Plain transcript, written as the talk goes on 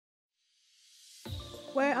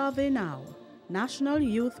Where are they now? National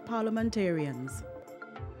Youth Parliamentarians.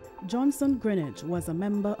 Johnson Greenidge was a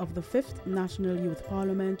member of the 5th National Youth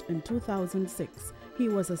Parliament in 2006. He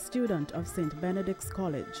was a student of St. Benedict's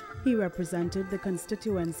College. He represented the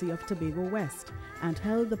constituency of Tobago West and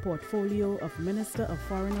held the portfolio of Minister of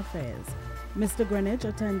Foreign Affairs. Mr. Greenidge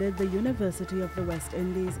attended the University of the West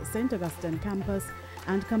Indies St. Augustine campus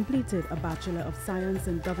and completed a Bachelor of Science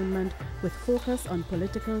in Government with focus on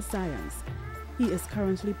political science. He is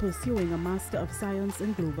currently pursuing a Master of Science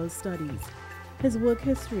in Global Studies. His work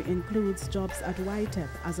history includes jobs at YTEP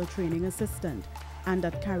as a training assistant and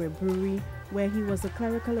at Carib Brewery, where he was a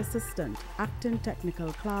clerical assistant, acting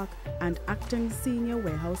technical clerk, and acting senior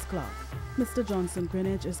warehouse clerk. Mr. Johnson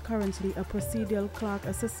Greenidge is currently a procedural clerk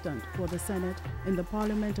assistant for the Senate in the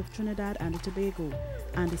Parliament of Trinidad and Tobago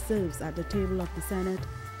and serves at the table of the Senate,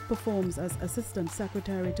 performs as Assistant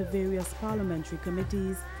Secretary to various parliamentary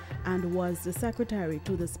committees, and was the Secretary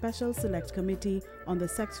to the Special Select Committee on the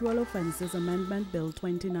Sexual Offences Amendment Bill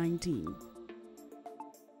 2019.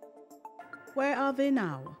 Where are they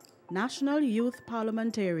now? National Youth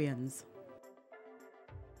Parliamentarians.